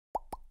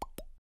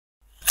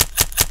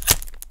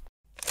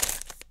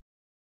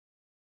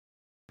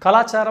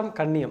கலாச்சாரம்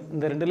கண்ணியம்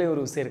இந்த ரெண்டுலேயும்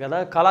ஒரு விஷயம் இருக்குது.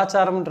 அதாவது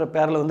கலாச்சாரம்ன்ற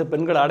பேரில் வந்து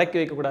பெண்களை அடக்கி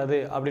வைக்கக்கூடாது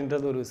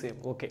அப்படின்றது ஒரு விஷயம்.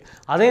 ஓகே,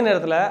 அதே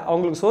நேரத்தில்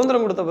அவங்களுக்கு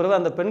சுதந்திரம் கொடுத்த பிறகு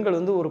அந்த பெண்கள்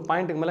வந்து ஒரு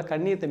பாயிண்ட்டுக்கு மேலே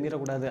கண்ணியத்தை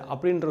மீறக்கூடாது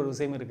அப்படின்ற ஒரு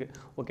விஷயம் இருக்குது.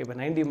 ஓகே, இப்போ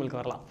 90 ml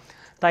வரலாம்.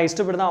 தான்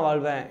இஷ்டப்பட்டு தான்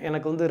வாழ்வேன்,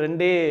 எனக்கு வந்து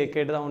ரெண்டே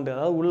கேட்டு தான் உண்டு,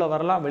 அதாவது உள்ளே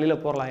வரலாம்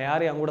வெளியில் போகலாம்,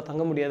 யாரையும் அவங்க கூட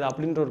தங்க முடியாது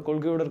அப்படின்ற ஒரு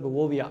கொள்கையோடு இருக்குது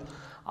ஓவியா.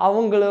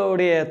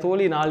 அவங்களுடைய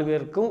தோழி 4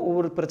 பேருக்கும்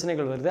ஒவ்வொரு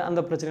பிரச்சனைகள் வருது.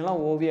 அந்த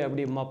பிரச்சனைலாம் ஓவியா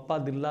அப்படி மப்பா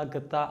தில்லா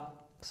கெத்தா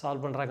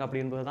சால்வ் பண்ணுறாங்க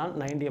அப்படின்றது தான்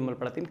 90 ml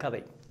படத்தின்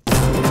கதை.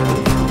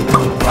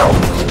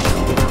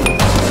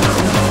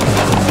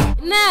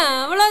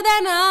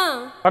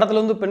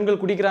 படத்துல வந்து பெண்கள்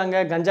குடிக்கிறாங்க,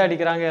 கஞ்சா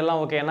அடிக்கிறாங்க, எல்லாம்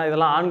ஓகே. ஏன்னா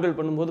இதெல்லாம் ஆண்கள்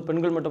பண்ணும்போது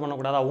பெண்கள் மட்டும்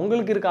பண்ணக்கூடாது.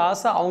 அவங்களுக்கு இருக்க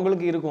ஆசை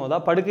அவங்களுக்கு இருக்கும்.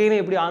 அதாவது படுக்கைன்னு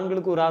எப்படி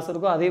ஆண்களுக்கு ஒரு ஆசை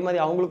இருக்கோ அதே மாதிரி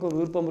அவங்களுக்கும் ஒரு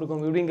விருப்பம்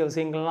இருக்கும் இப்படிங்கிற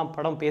விஷயங்கள்லாம்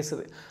படம்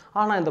பேசுது.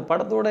 ஆனால் இந்த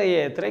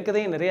படத்தோடைய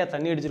திரைக்கதையும் நிறையா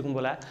தண்ணி அடிச்சிருக்கும்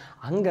போல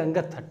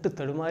அங்கங்கே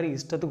தடுமாறி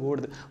இஷ்டத்துக்கு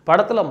ஓடுது.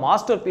 படத்தில்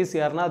மாஸ்டர் பீஸ்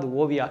யாருன்னா அது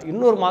ஓவியா.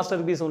 இன்னொரு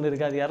மாஸ்டர் பீஸ் ஒன்று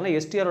இருக்குது, அது யாருன்னா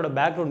எஸ்டிஆரோட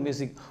பேக்ரவுண்ட்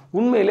மியூசிக்.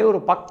 உண்மையிலே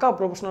ஒரு பக்கா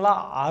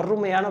ப்ரொஃபஷனலாக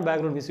அருமையான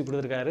பேக்ரவுண்ட் மியூசிக்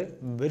கொடுத்துருக்காரு.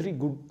 Very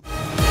good.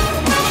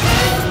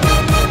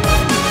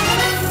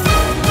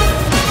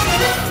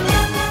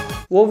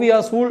 ஓவியா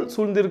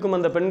சூழ்ந்திருக்கும்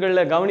அந்த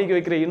பெண்களில் கவனிக்க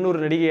வைக்கிற இன்னொரு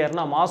நடிகை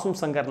யாருன்னா மாசூம்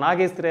சங்கர்.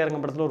 நாகேஷ்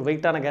திரையரங்கம் படத்தில் ஒரு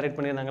வெயிட்டான கேரக்ட்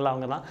பண்ணியிருந்தாங்களா,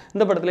 அவங்க தான்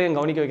இந்த படத்துலையும்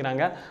கவனிக்க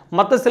வைக்கிறாங்க.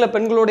 மற்ற சில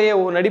பெண்களுடைய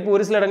நடிப்பு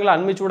ஒரு சில இடங்களில்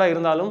அண்மைச்சூடாக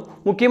இருந்தாலும்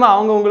முக்கியமாக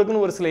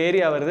அவங்களுக்குன்னு ஒரு சில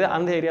ஏரியா வருது.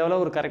 அந்த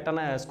ஏரியாவில் ஒரு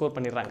கரெக்டான ஸ்கோர்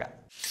பண்ணிடுறாங்க.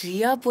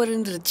 ரியா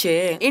போயிருந்துருச்சு,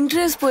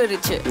 இன்ட்ரெஸ்ட்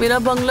போயிருச்சு, மீரா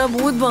பங்களா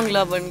பூத்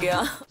பங்களா பண்கியா.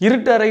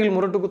 இருட்டு அறையில்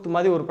முரட்டு குத்து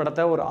மாதிரி ஒரு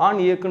படத்தை ஒரு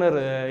ஆண் இயக்குனர்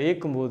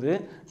இயக்கும்போது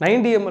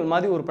 90 ml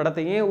மாதிரி ஒரு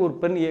படத்தை ஏன் ஒரு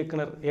பெண்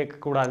இயக்குனர்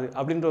இயக்கக்கூடாது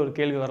அப்படின்ற ஒரு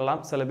கேள்வி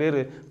வரலாம். சில பேர்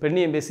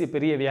பெண்ணியம் பேசி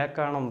பெரிய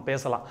வியாக்கானம்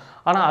பேசலாம்.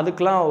 ஆனால்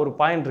அதுக்கெலாம் ஒரு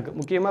பாயிண்ட் இருக்குது.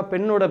 முக்கியமாக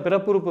பெண்ணோட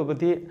பிறப்புறுப்பை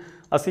பற்றி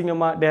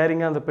அசிங்கமாக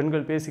டேரிங்காக அந்த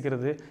பெண்கள்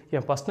பேசிக்கிறது.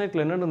 என் ஃபர்ஸ்ட்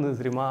நைட்டில் என்ன இருந்தது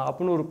தெரியுமா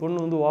அப்படின்னு ஒரு பொண்ணு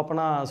வந்து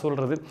ஓப்பனாக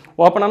சொல்கிறது.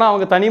 ஓப்பனானா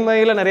அவங்க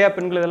தனிமையில் நிறையா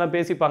பெண்கள் இதெல்லாம்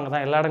பேசிப்பாங்க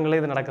தான், எல்லா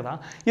இடங்களையும் இது நடக்குதான்.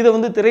 இதை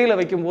வந்து திரையில்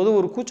வைக்கும்போது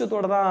ஒரு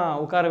கூச்சத்தோடு தான்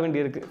உட்கார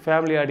வேண்டியிருக்கு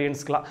ஃபேமிலி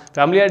ஆடியன்ஸ்க்கெலாம்.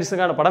 ஃபேமிலி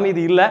ஆடியன்ஸுக்கான படம்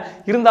இது இல்லை,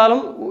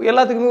 இருந்தாலும்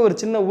எல்லாத்துக்குமே ஒரு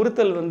சின்ன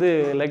உறுத்தல் வந்து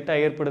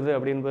லைட்டாக ஏற்படுது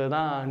அப்படின்றது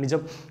தான்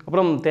நிஜம்.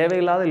 அப்புறம்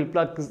தேவையில்லாத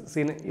லிப்லாக்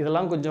சீனு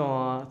இதெல்லாம் கொஞ்சம்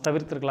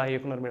தவிர்த்திருக்கலாம்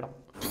இயக்குனர் மேடம்.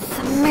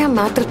 செம்மையாக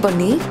மேட்டர்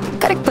பண்ணி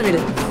கரெக்ட்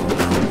பண்ணிடு.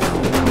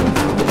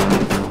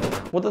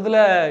 மொத்தத்தில்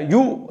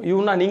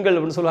யூனா நீங்கள்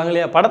அப்படின்னு சொல்லுவாங்க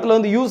இல்லையா. படத்தில்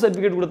வந்து யூ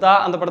சர்டிஃபிகேட் கொடுத்தா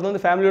அந்த படத்தை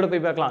வந்து ஃபேமிலியோட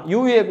போய் பார்க்கலாம்.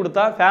 யூஏ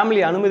கொடுத்தா ஃபேமிலி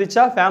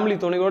அனுமதிச்சா ஃபேமிலி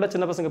துணையோட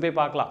சின்ன பசங்க போய்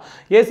பார்க்கலாம்.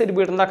 ஏ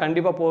சர்டிஃபிகேட் இருந்தால்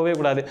கண்டிப்பாக போகவே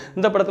கூடாது.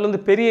 இந்த படத்தில்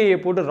வந்து பெரிய ஏ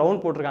போட்டு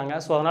ரவுண்ட் போட்டிருக்காங்க.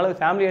 ஸோ அதனால்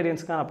ஃபேமிலி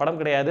ஆடியன்ஸுக்கான படம்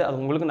கிடையாது,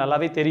 அது உங்களுக்கு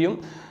நல்லாவே தெரியும்.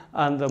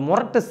 அந்த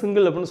முரட்டை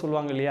சிங்கிள் அப்படின்னு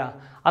சொல்லுவாங்க இல்லையா,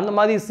 அந்த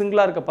மாதிரி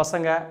சிங்கிளாக இருக்க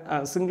பசங்க,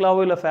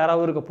 சிங்கிளாவோ இல்லை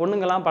ஃபேராவோ இருக்க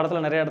பொண்ணுங்கள்லாம்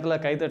படத்தில் நிறைய இடத்துல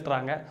கை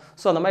தட்டுறாங்க.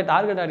 ஸோ அந்த மாதிரி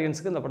டார்கெட்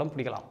ஆடியன்ஸுக்கு இந்த படம்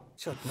பிடிக்கலாம்.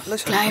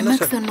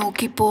 கிளைமேக்ஸை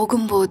நோக்கி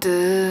போகும்போது